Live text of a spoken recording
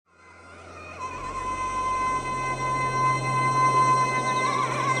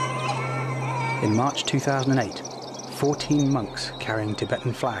In March 2008, 14 monks carrying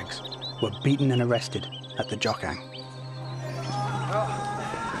Tibetan flags were beaten and arrested at the Jokhang.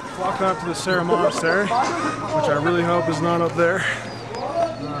 Walking up to the Sera Monastery, which I really hope is not up there.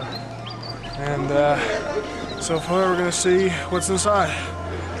 So far we're going to see what's inside.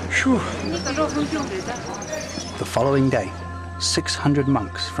 Whew. The following day, 600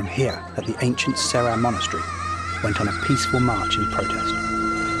 monks from here at the ancient Sera Monastery went on a peaceful march in protest.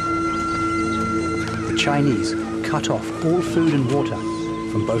 The Chinese cut off all food and water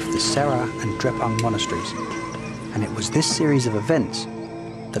from both the Sera and Drepung monasteries, and it was this series of events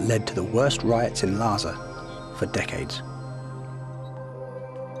that led to the worst riots in Lhasa for decades.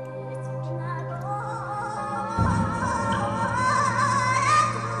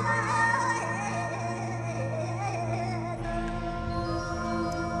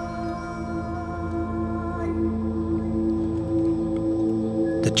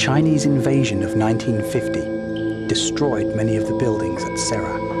 The Chinese invasion of 1950 destroyed many of the buildings at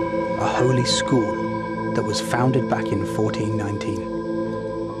Sera, a holy school that was founded back in 1419.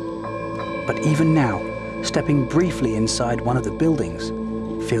 But even now, stepping briefly inside one of the buildings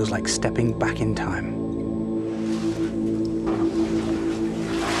feels like stepping back in time.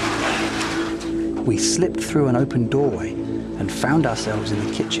 We slipped through an open doorway and found ourselves in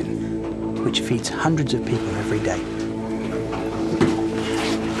the kitchen, which feeds hundreds of people every day.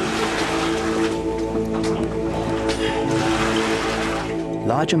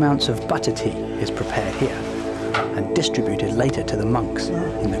 Large amounts of butter tea is prepared here and distributed later to the monks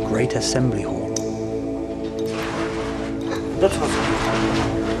in the Great Assembly Hall.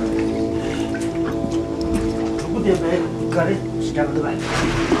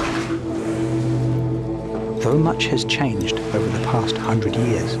 Though much has changed over the past 100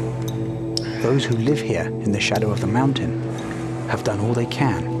 years, those who live here in the shadow of the mountain have done all they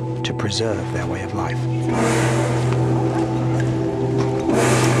can to preserve their way of life.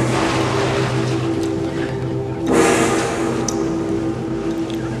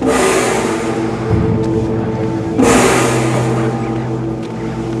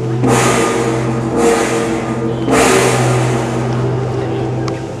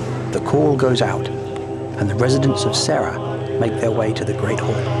 Goes out, and the residents of Sera make their way to the Great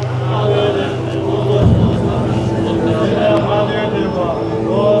Hall.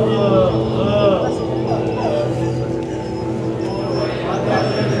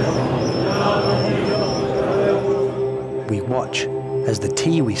 We watch as the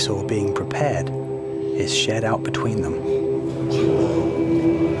tea we saw being prepared is shared out between them.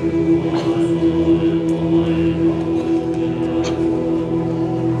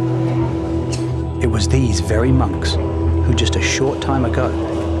 It was these very monks who just a short time ago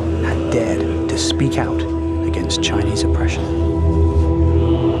had dared to speak out against Chinese oppression.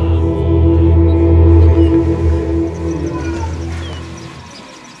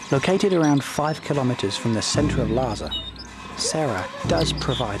 Located around 5 kilometers from the center of Lhasa, Sera does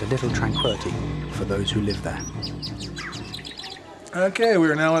provide a little tranquility for those who live there. Okay, we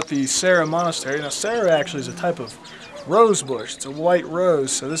are now at the Sera Monastery. Now, Sera actually is a type of rose bush. It's a white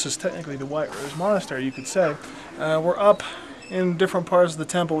rose, so this is technically the White Rose Monastery, you could say. We're up in different parts of the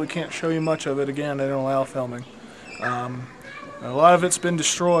temple. We can't show you much of it. Again, they don't allow filming. A lot of it's been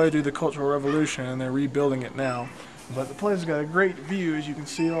destroyed due to the Cultural Revolution, and they're rebuilding it now. But the place has got a great view, as you can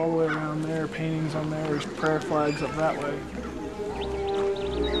see all the way around there. Paintings on there. There's prayer flags up that way.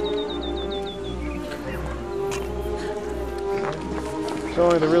 So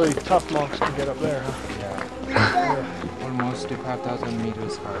only the really tough monks can get up there, huh? Yeah. Almost 5,000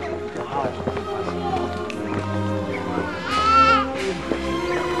 meters high.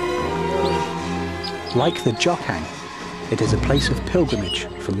 Like the Jokhang, it is a place of pilgrimage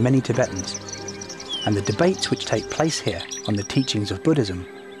for many Tibetans, and the debates which take place here on the teachings of Buddhism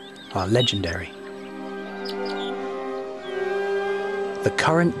are legendary. The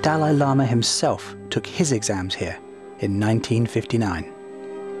current Dalai Lama himself took his exams here in 1959.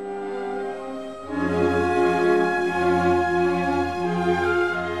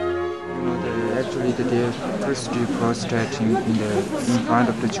 They first do prostrating in front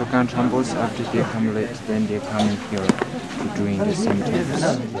of the Jokhang temples. After they accumulate, then they come in here to doing the same things.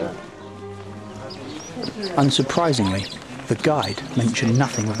 Unsurprisingly, the guide mentioned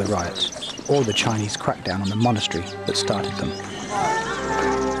nothing of the riots or the Chinese crackdown on the monastery that started them.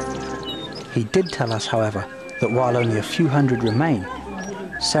 He did tell us, however, that while only a few hundred remain,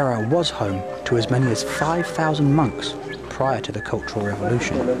 Sera was home to as many as 5,000 monks prior to the Cultural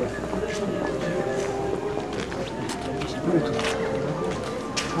Revolution.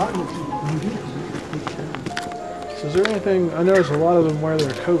 So is there anything, I noticed a lot of them wear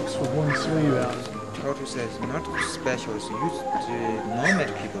their coats with one sleeve out. Total says not special, it's used to normal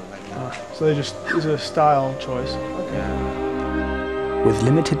people like that. So they just, is a style choice. Okay. Yeah. With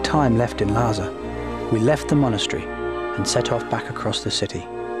limited time left in Lhasa, we left the monastery and set off back across the city.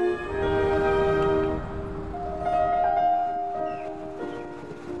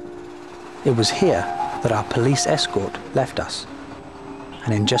 It was here that our police escort left us,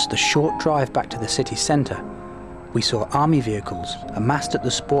 and in just a short drive back to the city centre, we saw army vehicles amassed at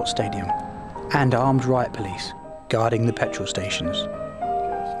the sports stadium and armed riot police guarding the petrol stations.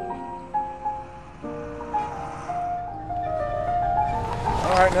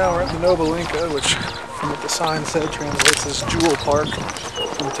 All right, now we're at the Nobalinka, which from what the sign said translates as Jewel Park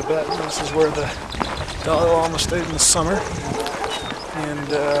in Tibet. And this is where the Dalai Lama stayed in the summer.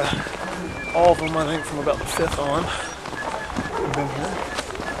 And all of them, I think, from about the 5th on, have been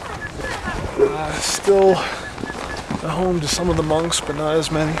here. Still a home to some of the monks, but not as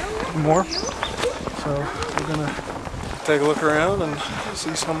many anymore. So we're gonna take a look around and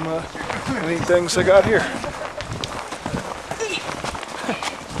see some neat things they got here.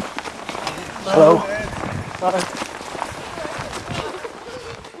 Hello. Hi.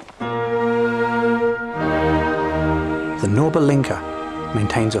 The Nobalinka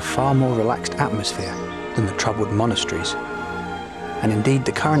maintains a far more relaxed atmosphere than the troubled monasteries. And indeed,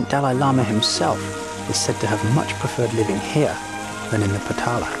 the current Dalai Lama himself is said to have much preferred living here than in the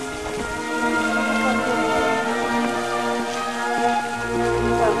Patala.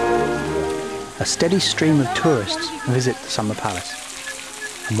 A steady stream of tourists visit the Summer Palace.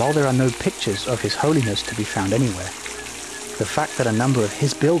 And while there are no pictures of His Holiness to be found anywhere, the fact that a number of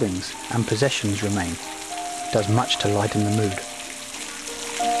his buildings and possessions remain does much to lighten the mood.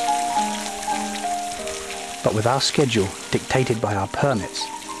 But with our schedule dictated by our permits,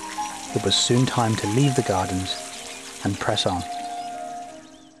 it was soon time to leave the gardens and press on.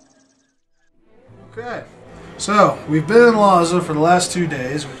 Okay, so we've been in Lhasa for the last 2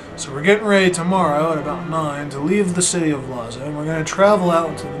 days, so we're getting ready tomorrow at about 9 to leave the city of Lhasa, and we're going to travel out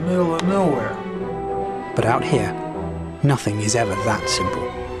into the middle of nowhere. But out here, nothing is ever that simple.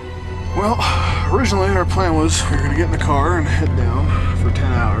 Well, originally our plan was we were going to get in the car and head down for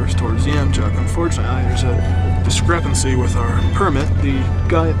 10 hours towards Yamjuk. Unfortunately, there's a discrepancy with our permit. The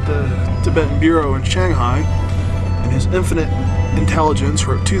guy at the Tibetan Bureau in Shanghai, in his infinite intelligence,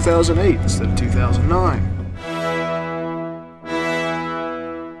 wrote 2008 instead of 2009.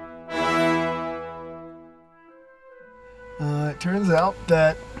 It turns out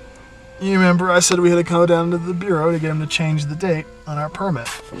that, you remember I said we had to go down to the Bureau to get him to change the date on our permit.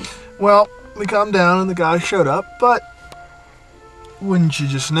 Well, we come down and the guy showed up, but wouldn't you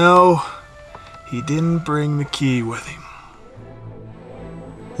just know, he didn't bring the key with him.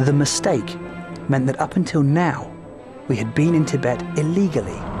 The mistake meant that up until now, we had been in Tibet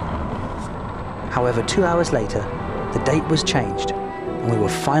illegally. However, 2 hours later, the date was changed, and we were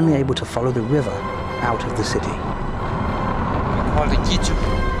finally able to follow the river out of the city. Called the Kichu.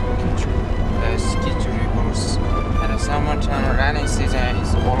 There's Kichu rivers. And the summertime rainy season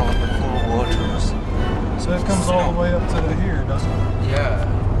is all of the full waters. So it comes all the way up to here, doesn't it? Yeah.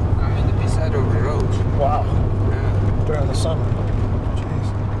 I mean the beside of the road. Wow. Yeah. During the summer. Jeez.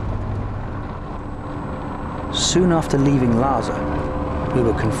 Soon after leaving Lhasa, we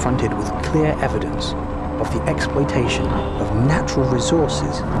were confronted with clear evidence of the exploitation of natural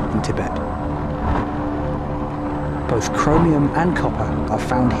resources in Tibet. Both chromium and copper are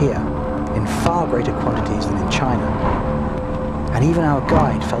found here in far greater quantities than in China. And even our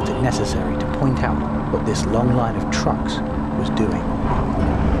guide felt it necessary to point out what this long line of trucks was doing.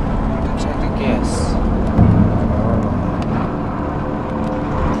 Check the gas.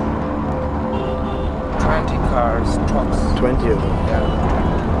 20 cars, trucks. 20 of them. Yeah.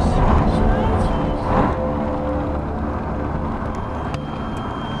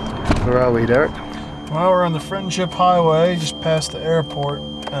 Where are we, Derek? Well, we're on the Friendship Highway, just past the airport,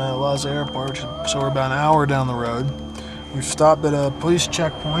 Lhasa Airport, so we're about an hour down the road. We've stopped at a police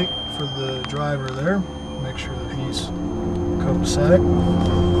checkpoint for the driver there, make sure that he's copacetic.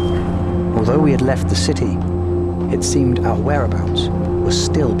 Although we had left the city, it seemed our whereabouts were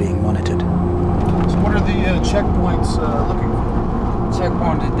still being monitored. So what are the checkpoints looking for?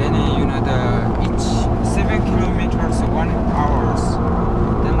 Checkpoint, then each 7 kilometers, 1 hour.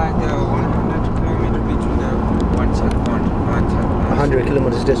 Then like 100 kilometers between the one checkpoint. 100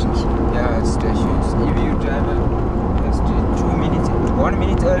 kilometers distance. Yeah, stations. If you drive just 2 minutes, 1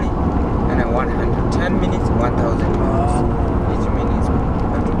 minute early, and then 110 minutes, 1,000 miles. Each minute is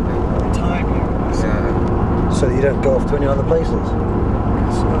 100 miles. Time. Yeah. So that you don't go off to any other places?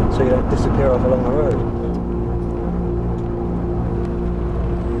 So you don't disappear off along the road?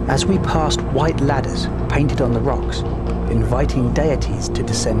 As we passed white ladders painted on the rocks, inviting deities to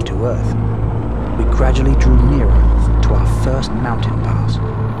descend to Earth, we gradually drew nearer to our first mountain pass.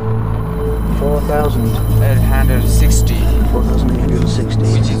 4,860.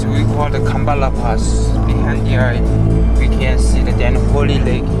 4,860. Which is we call the Kambala Pass. Behind here we can see the then holy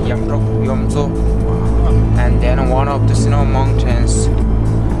lake Yomso, and then one of the snow mountains,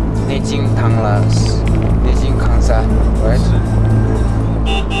 Nejing Kangsa, right?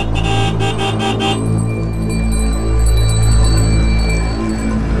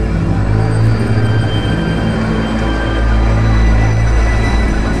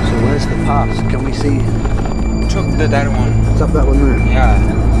 Where's the pass? Can we see? Took that one. It's up that one there? Yeah.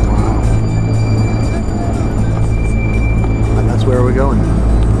 Wow. And that's where we're going.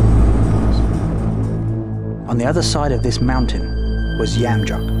 On the other side of this mountain was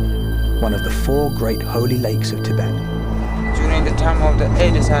Yamjuk, one of the 4 great holy lakes of Tibet. During the time of the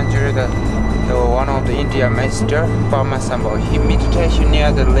 8th century, one of the Indian master, Bama Sambho, he meditation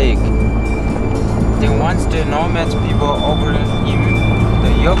near the lake. Then once the nomads people offered him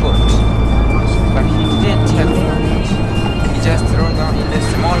the yogurt, but he didn't take it. He just threw down in the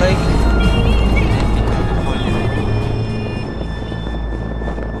small lake.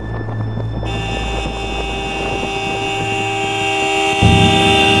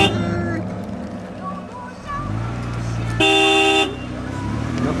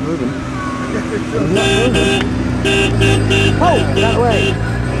 Not moving. Not moving. Oh, that way.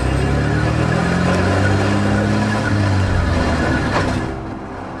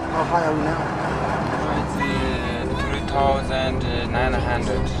 How high are we now? It's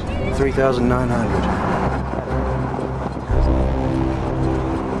 3,900. 3,900.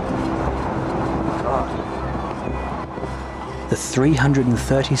 The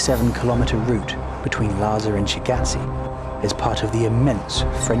 337-kilometer route between Lhasa and Shigatse is part of the immense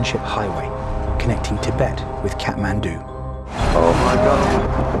Friendship Highway connecting Tibet with Kathmandu. Oh my God.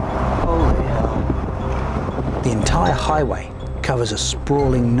 Holy hell. The entire highway covers a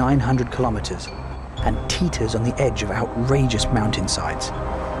sprawling 900 kilometers and teeters on the edge of outrageous mountainsides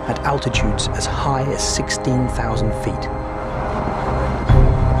at altitudes as high as 16,000 feet.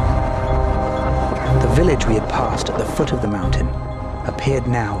 The village we had passed at the foot of the mountain appeared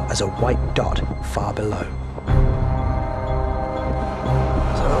now as a white dot far below.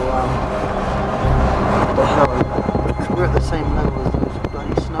 So, what the hell? We're at the same level as those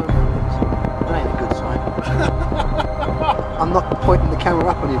bloody snow mountains. That ain't a good sign. I'm not pointing the camera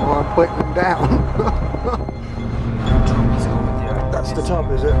up anymore, I'm pointing them down. That's the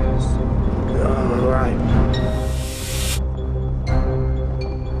top, is it? Oh, right.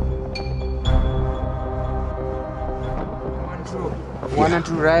 One and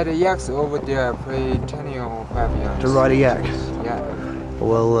two ride yaks over there, play 10 or 5 yards. To ride a yak? Yeah.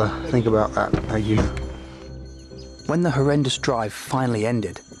 Well, think about that. Thank you. When the horrendous drive finally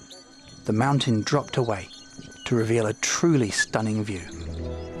ended, the mountain dropped away to reveal a truly stunning view.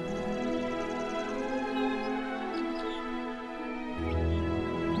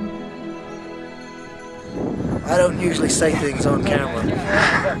 I don't usually say things on camera,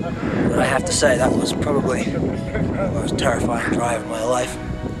 but I have to say that was probably the most terrifying drive of my life.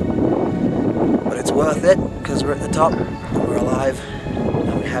 But it's worth it, because we're at the top, and we're alive,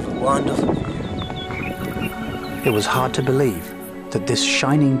 and we have a wonderful view. It was hard to believe that this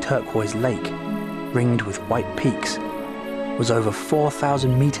shining turquoise lake, ringed with white peaks, was over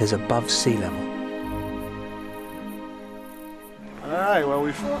 4,000 meters above sea level. Alright, well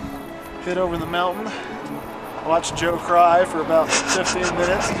we've hit over the mountain. Watched Joe cry for about 15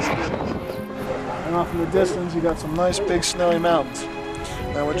 minutes. And off in the distance you got some nice big snowy mountains.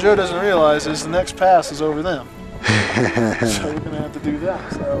 Now what Joe doesn't realize is the next pass is over them. So we're going to have to do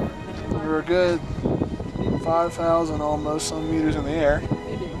that. So we're a good 5,000 almost some meters in the air.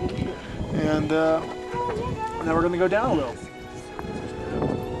 And now we're going to go down a little.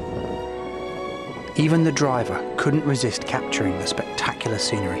 Even the driver couldn't resist capturing the spectacular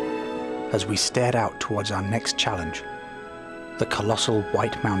scenery as we stared out towards our next challenge, the colossal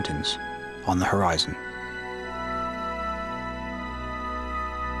white mountains on the horizon.